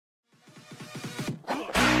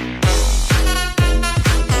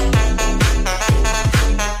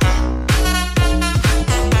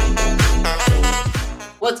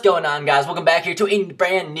What's going on, guys? Welcome back here to a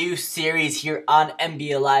brand new series here on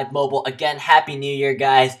NBA Live Mobile. Again, Happy New Year,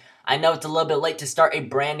 guys. I know it's a little bit late to start a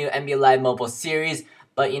brand new NBA Live Mobile series,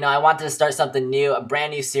 but I wanted to start something new, a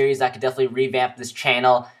brand new series that could definitely revamp this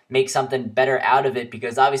channel, make something better out of it,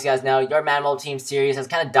 because obviously, you guys know, your Madden Mobile Team series has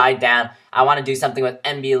kind of died down. I want to do something with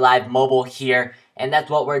NBA Live Mobile here, and that's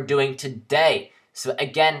what we're doing today. So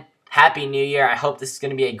again, Happy New Year. I hope this is going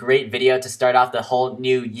to be a great video to start off the whole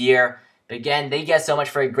new year. But again, thank you guys so much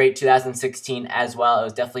for a great 2016 as well. It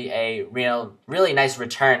was definitely a really nice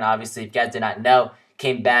return, obviously, if you guys did not know.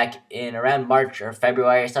 Came back in around March or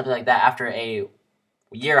February or something like that after a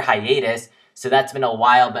year hiatus. So that's been a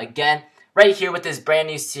while. But again, right here with this brand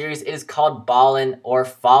new series, it is called Ballin or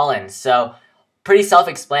Fallin. So pretty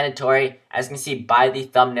self-explanatory, as you can see by the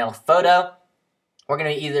thumbnail photo. We're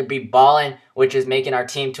going to either be ballin', which is making our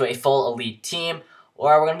team to a full elite team,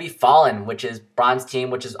 or we're going to be fallin', which is bronze team,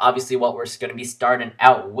 which is obviously what we're going to be starting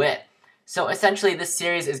out with. So essentially, this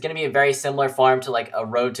series is going to be a very similar form to like a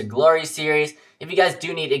Road to Glory series. If you guys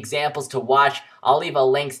do need examples to watch, I'll leave a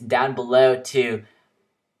links down below to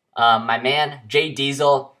my man, Jay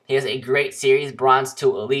Diesel. He has a great series, Bronze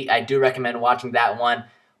to Elite. I do recommend watching that one.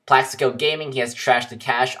 Plaxico Gaming, he has Trash to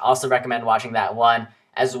Cash. Also recommend watching that one.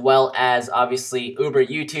 As well as, obviously, Uber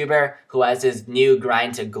YouTuber, who has his new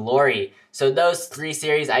Grind to Glory. So those three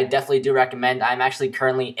series I definitely do recommend. I'm actually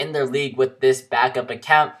currently in their league with this backup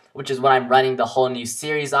account, which is what I'm running the whole new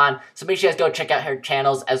series on. So make sure you guys go check out her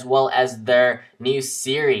channels as well as their new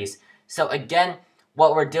series. So again,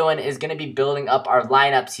 what we're doing is going to be building up our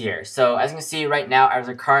lineups here. So as you can see right now, as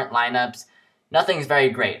our current lineups, nothing's very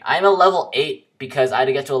great. I'm a level 8 because I had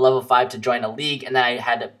to get to a level 5 to join a league, and then I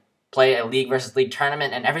had to play a league versus league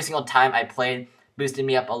tournament, and every single time I played boosted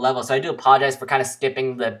me up a level. So I do apologize for kind of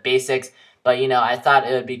skipping the basics, but I thought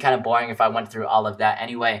it would be kind of boring if I went through all of that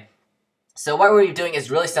anyway. So what we're doing is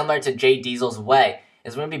really similar to Jay Diesel's way,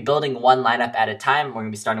 is we're going to be building one lineup at a time. We're going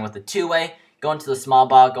to be starting with the two-way, going to the small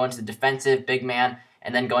ball, going to the defensive, big man,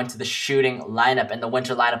 and then going to the shooting lineup, and the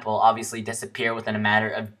winter lineup will obviously disappear within a matter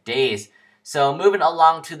of days. So moving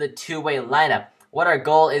along to the two-way lineup, what our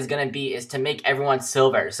goal is going to be is to make everyone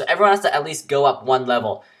silver. So everyone has to at least go up one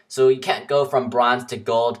level. So you can't go from bronze to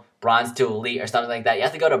gold, bronze to elite, or something like that. You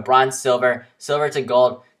have to go to bronze, silver, silver to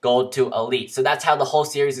gold, gold to elite. So that's how the whole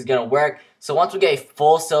series is going to work. So once we get a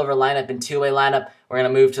full silver lineup and two-way lineup, we're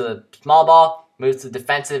going to move to the small ball, move to the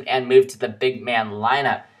defensive, and move to the big man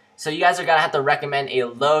lineup. So you guys are going to have to recommend a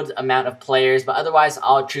load amount of players, but otherwise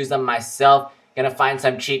I'll choose them myself. Going to find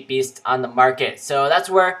some cheap beasts on the market. So that's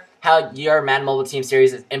where how your Madden Mobile Team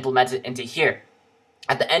series is implemented into here.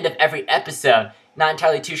 At the end of every episode, not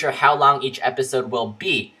entirely too sure how long each episode will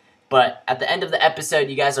be, but at the end of the episode,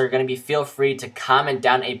 you guys are going to feel free to comment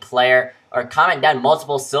down a player or comment down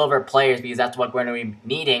multiple silver players, because that's what we're going to be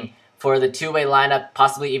needing for the two-way lineup,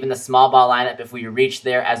 possibly even the small ball lineup if we reach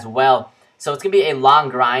there as well. So it's going to be a long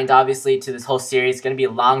grind, obviously, to this whole series. It's going to be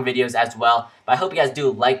long videos as well, but I hope you guys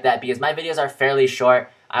do like that, because my videos are fairly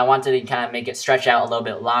short. I wanted to kind of make it stretch out a little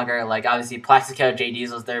bit longer. Like, obviously, Plaxico, Jay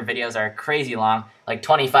Diesel's, their videos are crazy long, like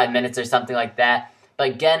 25 minutes or something like that.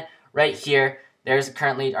 But again, right here, there's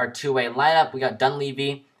currently our two-way lineup. We got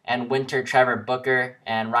Dunleavy and Winter, Trevor Booker,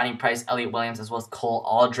 and Ronnie Price, Elliot Williams, as well as Cole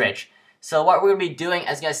Aldrich. So what we're going to be doing,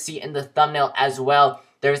 as you guys see in the thumbnail as well,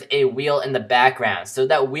 there's a wheel in the background. So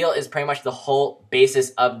that wheel is pretty much the whole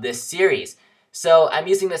basis of this series. So I'm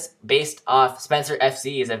using this based off Spencer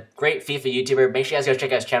FC. He's a great FIFA YouTuber. Make sure you guys go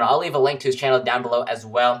check out his channel. I'll leave a link to his channel down below as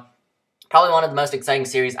well. Probably one of the most exciting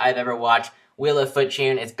series I've ever watched. Wheel of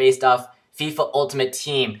Fortune. It's based off FIFA Ultimate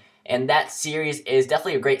Team. And that series is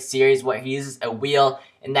definitely a great series where he uses a wheel,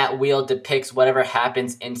 and that wheel depicts whatever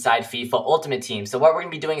happens inside FIFA Ultimate Team. So what we're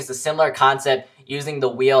going to be doing is a similar concept using the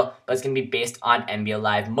wheel, but it's going to be based on NBA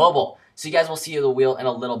Live Mobile. So you guys will see the wheel in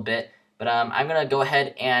a little bit. But I'm going to go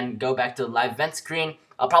ahead and go back to the live event screen.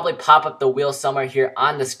 I'll probably pop up the wheel somewhere here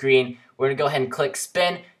on the screen. We're going to go ahead and click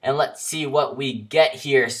spin, and let's see what we get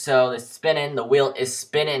here. So it's spinning, the wheel is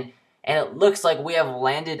spinning, and it looks like we have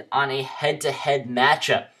landed on a head-to-head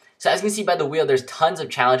matchup. So as you can see by the wheel, there's tons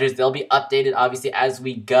of challenges. They'll be updated, obviously, as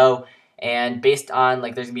we go. And based on,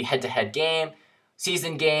 like, there's going to be head-to-head game,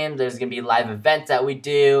 season game, there's going to be live events that we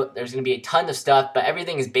do. There's going to be a ton of stuff, but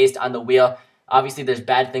everything is based on the wheel. Obviously, there's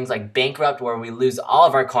bad things like Bankrupt, where we lose all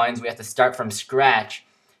of our coins. We have to start from scratch,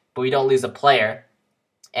 but we don't lose a player.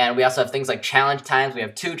 And we also have things like challenge times. We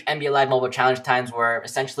have 2 NBA Live Mobile challenge times where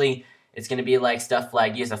essentially it's going to be like stuff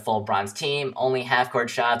like use a full bronze team, only half-court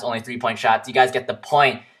shots, only 3-point shots. You guys get the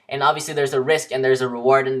point. And obviously, there's a risk and there's a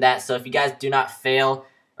reward in that. So if you guys do not fail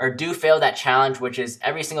or do fail that challenge, which is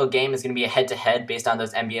every single game is going to be a head-to-head based on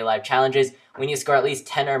those NBA Live challenges, we need to score at least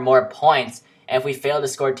 10 or more points. And if we fail to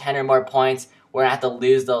score 10 or more points, we're going to have to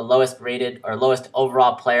lose the lowest rated or lowest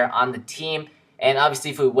overall player on the team. And obviously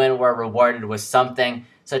if we win, we're rewarded with something,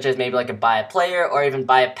 such as maybe like a buy a player or even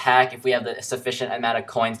buy a pack if we have the sufficient amount of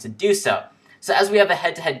coins to do so. So as we have a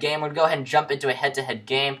head-to-head game, we're going to go ahead and jump into a head-to-head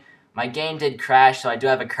game. My game did crash, so I do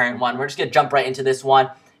have a current one. We're just going to jump right into this one.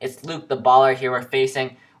 It's Luke the Baller here we're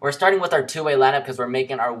facing. We're starting with our two-way lineup because we're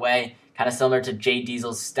making our way kind of similar to Jay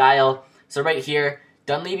Diesel's style. So right here,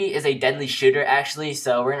 Dunleavy is a deadly shooter actually,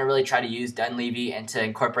 so we're going to really try to use Dunleavy into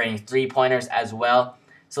incorporating three-pointers as well.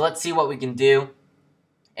 So let's see what we can do.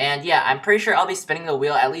 And yeah, I'm pretty sure I'll be spinning the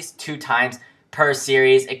wheel at least 2 times per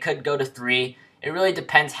series. It could go to 3. It really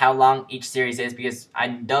depends how long each series is because I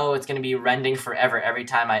know it's going to be rendering forever every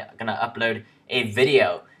time I'm going to upload a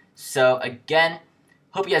video. So again,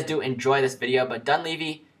 hope you guys do enjoy this video, but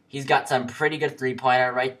Dunleavy, he's got some pretty good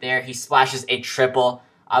three-pointer right there. He splashes a triple.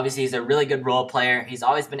 Obviously, he's a really good role player. He's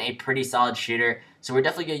always been a pretty solid shooter, so we're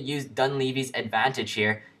definitely going to use Dunleavy's advantage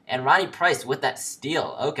here. And Ronnie Price with that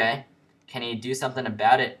steal. Okay. Can he do something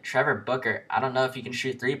about it? Trevor Booker, I don't know if he can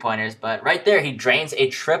shoot three-pointers, but right there, he drains a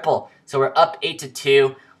triple. So we're up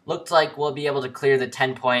 8-2. Looks like we'll be able to clear the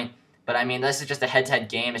 10-point, but I mean, this is just a head-to-head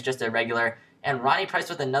game. It's just a regular. And Ronnie Price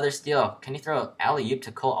with another steal. Can he throw alley-oop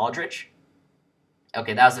to Cole Aldrich?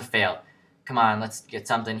 Okay, that was a fail. Come on, let's get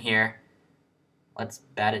something here. Let's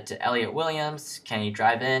bat it to Elliott Williams. Can he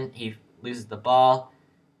drive in? He loses the ball.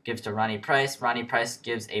 Gives to Ronnie Price. Ronnie Price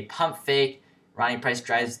gives a pump fake. Ronnie Price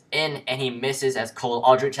drives in, and he misses as Cole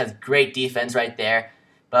Aldrich has great defense right there.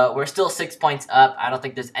 But we're still 6 points up. I don't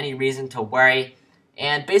think there's any reason to worry.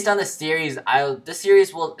 And based on this series, it's going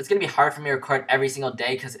to be hard for me to record every single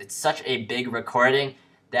day because it's such a big recording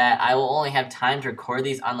that I will only have time to record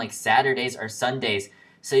these on like Saturdays or Sundays.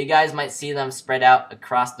 So you guys might see them spread out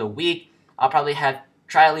across the week. I'll probably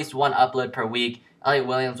try at least 1 upload per week. Elliott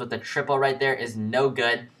Williams with the triple right there is no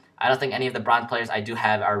good. I don't think any of the bronze players I do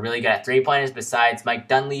have are really good at three-pointers besides Mike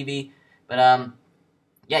Dunleavy. But,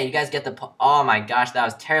 yeah, you guys get the... Oh, my gosh, that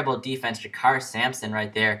was terrible defense. Jakar Sampson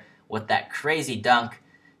right there with that crazy dunk.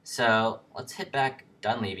 So, let's hit back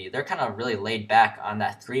Dunleavy. They're kind of really laid back on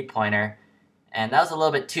that three-pointer. And that was a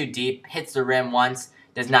little bit too deep. Hits the rim once.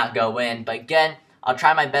 Does not go in. But, again, I'll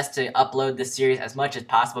try my best to upload this series as much as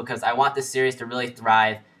possible because I want this series to really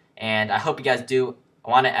thrive. And I hope you guys do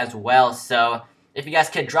want it as well. So... if you guys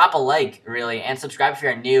could drop a like, really, and subscribe if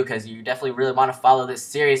you're new, because you definitely really want to follow this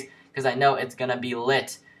series, because I know it's going to be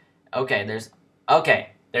lit. Okay,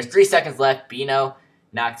 there's 3 seconds left. Bino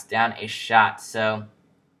knocks down a shot. So,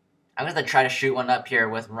 I'm going to try to shoot one up here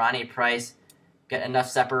with Ronnie Price. Get enough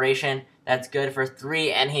separation. That's good for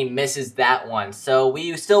 3, and he misses that one. So,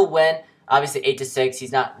 we still win. Obviously, 8-6.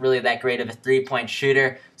 He's not really that great of a three-point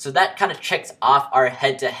shooter. So, that kind of checks off our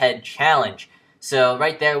head-to-head challenge. So,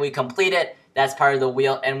 right there, we complete it. That's part of the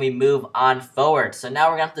wheel, and we move on forward. So now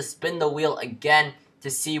we're going to have to spin the wheel again to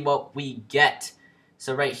see what we get.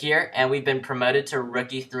 So right here, and we've been promoted to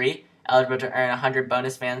Rookie 3, eligible to earn 100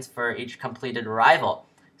 bonus fans for each completed rival.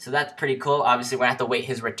 So that's pretty cool. Obviously, we're going to have to wait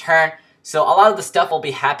his return. So a lot of the stuff will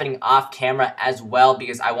be happening off camera as well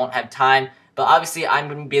because I won't have time. But obviously, I'm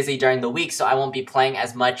going to be busy during the week, so I won't be playing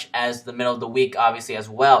as much as the middle of the week, obviously, as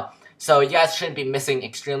well. So you guys shouldn't be missing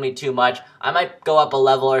extremely too much. I might go up a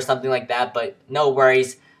level or something like that, but no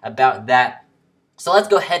worries about that. So let's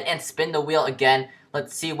go ahead and spin the wheel again.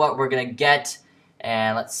 Let's see what we're going to get.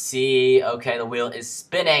 And let's see. Okay, the wheel is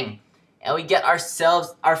spinning. And we get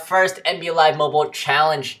ourselves our first NBA Live Mobile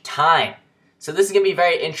Challenge time. So this is going to be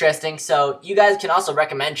very interesting. So you guys can also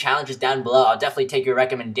recommend challenges down below. I'll definitely take your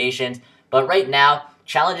recommendations. But right now,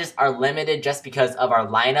 challenges are limited just because of our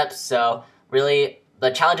lineup. So really... the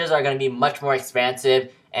challenges are going to be much more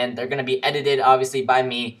expansive, and they're going to be edited, obviously, by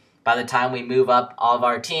me by the time we move up all of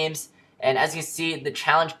our teams. And as you see, the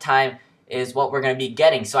challenge time is what we're going to be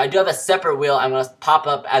getting. So I do have a separate wheel I'm going to pop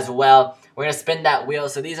up as well. We're going to spin that wheel.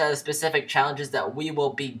 So these are the specific challenges that we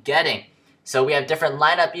will be getting. So we have different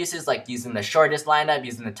lineup uses, like using the shortest lineup,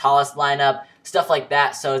 using the tallest lineup, stuff like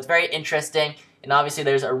that. So it's very interesting, and obviously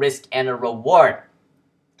there's a risk and a reward.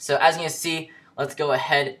 So as you can see, let's go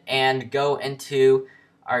ahead and go into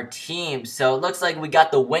our team. So it looks like we got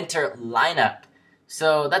the winter lineup.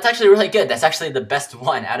 So that's actually really good. That's actually the best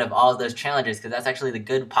one out of all of those challenges because that's actually the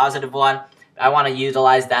good positive one. I want to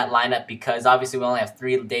utilize that lineup because obviously we only have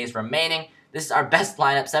 3 days remaining. This is our best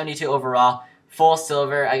lineup, 72 overall, full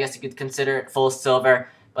silver. I guess you could consider it full silver,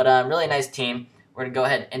 but really nice team. We're going to go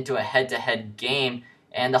ahead into a head-to-head game,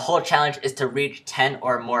 and the whole challenge is to reach 10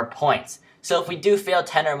 or more points. So if we do fail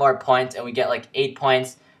 10 or more points and we get like 8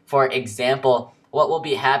 points For example, what will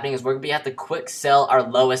be happening is we're going to have to quick sell our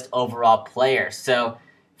lowest overall player. So,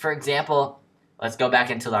 for example, let's go back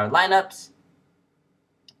into our lineups.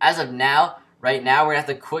 As of now, right now, we're going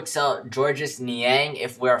to have to quick sell Georges Niang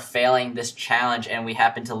if we're failing this challenge and we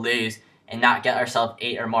happen to lose and not get ourselves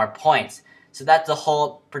 8 or more points. So that's the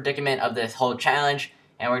whole predicament of this whole challenge,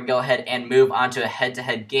 and we're going to go ahead and move on to a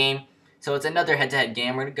head-to-head game. So it's another head-to-head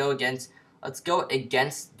game. We're going to go against, let's go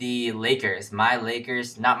against the Lakers. My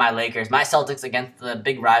Celtics against the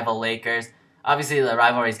big rival Lakers. Obviously, the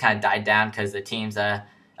rivalry's kind of died down because the team's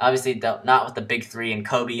obviously not with the big three and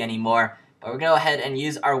Kobe anymore. But we're going to go ahead and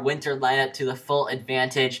use our winter lineup to the full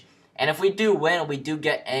advantage. And if we do win, we do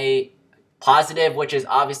get a positive, which is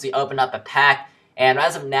obviously open up a pack. And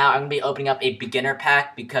as of now, I'm going to be opening up a beginner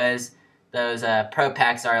pack because those pro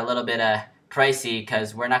packs are a little bit pricey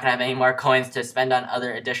because we're not going to have any more coins to spend on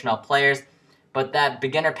other additional players. But that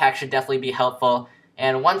beginner pack should definitely be helpful.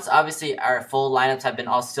 And once, obviously, our full lineups have been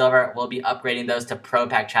all silver, we'll be upgrading those to pro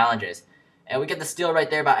pack challenges. And we get the steal right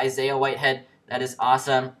there by Isaiah Whitehead. That is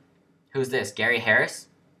awesome. Who's this? Gary Harris?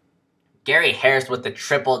 Gary Harris with the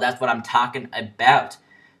triple. That's what I'm talking about.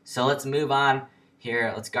 So let's move on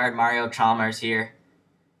here. Let's guard Mario Chalmers here.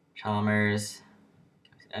 Chalmers.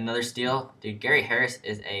 Another steal. Dude, Gary Harris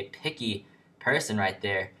is a picky person right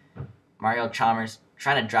there. Mario Chalmers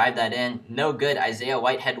trying to drive that in. No good. Isaiah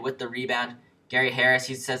Whitehead with the rebound. Gary Harris,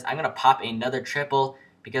 he says, I'm going to pop another triple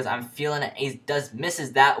because I'm feeling it. He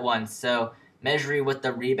misses that one. So Mejri with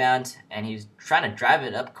the rebound, and he's trying to drive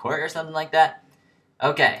it up court or something like that.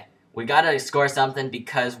 Okay, we got to score something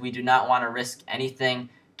because we do not want to risk anything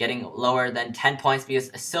getting lower than 10 points because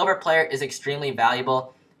a silver player is extremely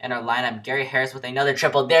valuable in our lineup. Gary Harris with another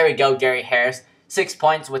triple. There we go, Gary Harris. 6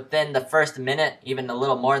 points within the first minute, even a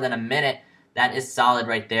little more than a minute. That is solid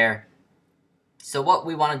right there. So what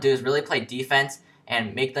we want to do is really play defense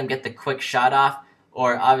and make them get the quick shot off,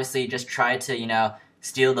 or obviously just try to,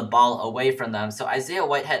 steal the ball away from them. So Isaiah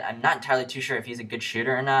Whitehead, I'm not entirely too sure if he's a good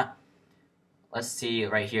shooter or not. Let's see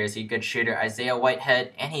right here. Is he a good shooter? Isaiah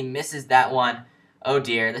Whitehead, and he misses that one. Oh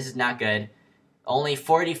dear, this is not good. Only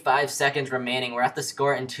 45 seconds remaining. We're at the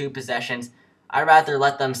score in 2 possessions. I'd rather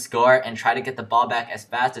let them score and try to get the ball back as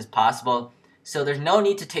fast as possible. So there's no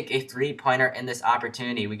need to take a 3-pointer in this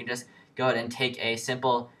opportunity. We can just go ahead and take a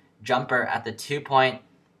simple jumper at the 2-point.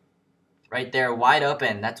 Right there, wide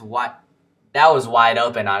open. That was wide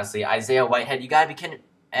open, honestly. Isaiah Whitehead, you got to be kidding.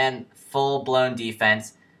 And full-blown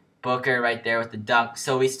defense. Booker right there with the dunk.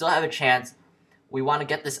 So we still have a chance. We want to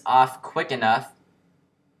get this off quick enough.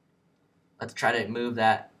 Let's try to move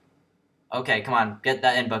that. Okay, come on. Get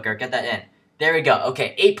that in, Booker. Get that in. There we go.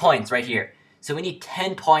 Okay, 8 points right here. So we need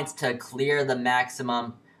 10 points to clear the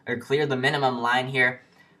maximum, or clear the minimum line here.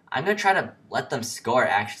 I'm going to try to let them score,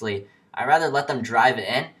 actually. I'd rather let them drive it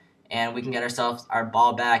in, and we can get ourselves our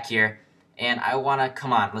ball back here. And I want to,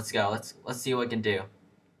 come on, let's go. Let's see what we can do.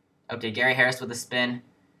 Okay, Gary Harris with a spin.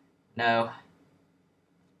 No.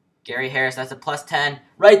 Gary Harris, that's a plus 10.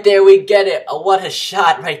 Right there, we get it. Oh, what a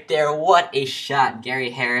shot right there. What a shot.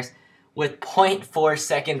 Gary Harris with 0.4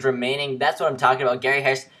 seconds remaining. That's what I'm talking about. Gary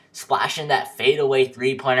Harris splashing that fadeaway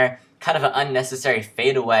 3-pointer. Kind of an unnecessary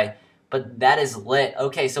fadeaway, but that is lit.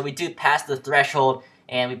 Okay, so we do pass the threshold,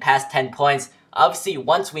 and we pass 10 points. Obviously,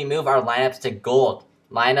 once we move our lineups to gold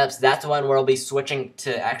lineups, that's when we'll be switching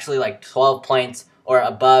to actually like 12 points or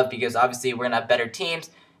above, because obviously we're going to have better teams,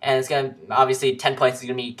 and it's going to, obviously 10 points is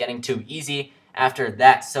going to be getting too easy after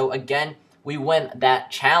that. So again, we win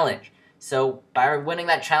that challenge. So by winning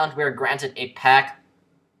that challenge, we are granted a pack.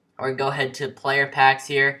 We're going to go ahead to player packs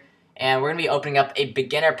here, and we're going to be opening up a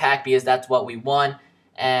beginner pack because that's what we won.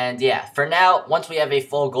 And yeah, for now, once we have a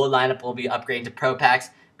full gold lineup, we'll be upgrading to pro packs.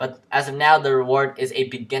 But as of now, the reward is a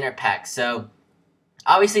beginner pack. So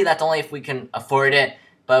obviously, that's only if we can afford it.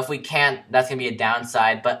 But if we can't, that's going to be a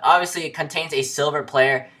downside. But obviously, it contains a silver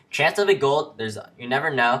player. Chance of a gold, you never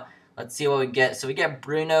know. Let's see what we get. So we get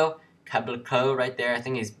Bruno Caboclo right there. I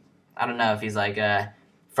think I don't know if he's like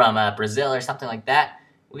from Brazil or something like that.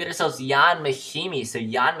 We get ourselves Jan Mahimi. So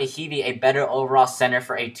Jan Mahimi, a better overall center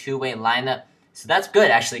for a two-way lineup. So that's good,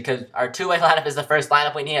 actually, because our two-way lineup is the first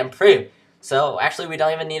lineup we need to improve. So actually, we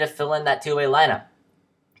don't even need to fill in that two-way lineup.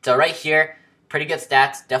 So right here, pretty good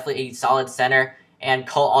stats. Definitely a solid center. And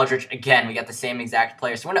Cole Aldrich, again, we got the same exact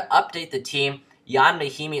player. So we're going to update the team. Jan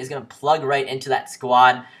Mahimi is going to plug right into that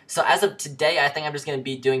squad. So as of today, I think I'm just going to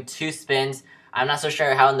be doing 2 spins. I'm not so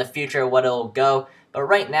sure how in the future what it'll go. But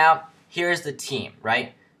right now, here's the team,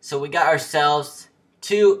 right? So we got ourselves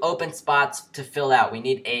 2 open spots to fill out. We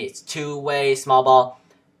need a two-way small ball.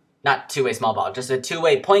 Not two-way small ball, just a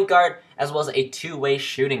two-way point guard as well as a two-way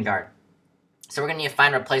shooting guard. So we're going to need to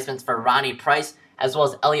find replacements for Ronnie Price as well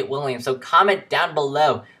as Elliott Williams. So comment down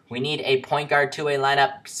below. We need a point guard two-way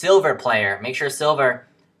lineup silver player. Make sure silver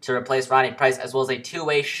to replace Ronnie Price, as well as a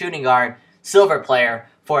two-way shooting guard silver player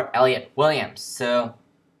for Elliott Williams. So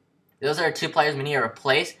those are 2 players we need to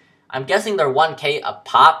replace. I'm guessing they're 1K a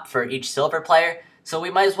pop for each silver player. So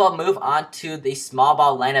we might as well move on to the small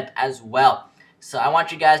ball lineup as well. So I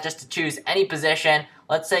want you guys just to choose any position.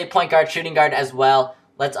 Let's say point guard, shooting guard as well.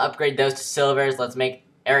 Let's upgrade those to silvers. Let's make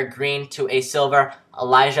Eric Green to a silver,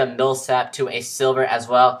 Elijah Millsap to a silver as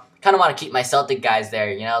well. Kind of want to keep my Celtic guys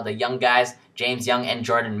there, you know, the young guys, James Young and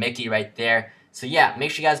Jordan Mickey right there. So yeah,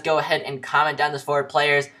 make sure you guys go ahead and comment down those forward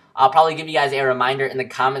players. I'll probably give you guys a reminder in the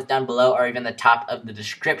comments down below or even the top of the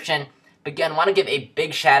description. But again, want to give a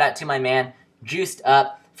big shout out to my man,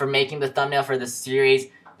 JUICEDUP, for making the thumbnail for this series.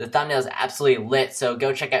 The thumbnail is absolutely lit, so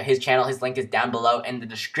go check out his channel. His link is down below in the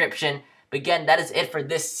description. But again, that is it for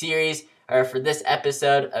this series, or for this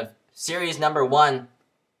episode of series number 1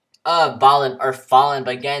 of Ballin or Fallin.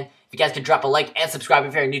 But again, if you guys could drop a like and subscribe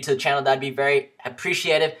if you're new to the channel, that'd be very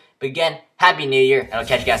appreciative. But again, Happy New Year, and I'll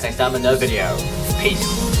catch you guys next time in another video.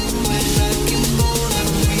 Peace.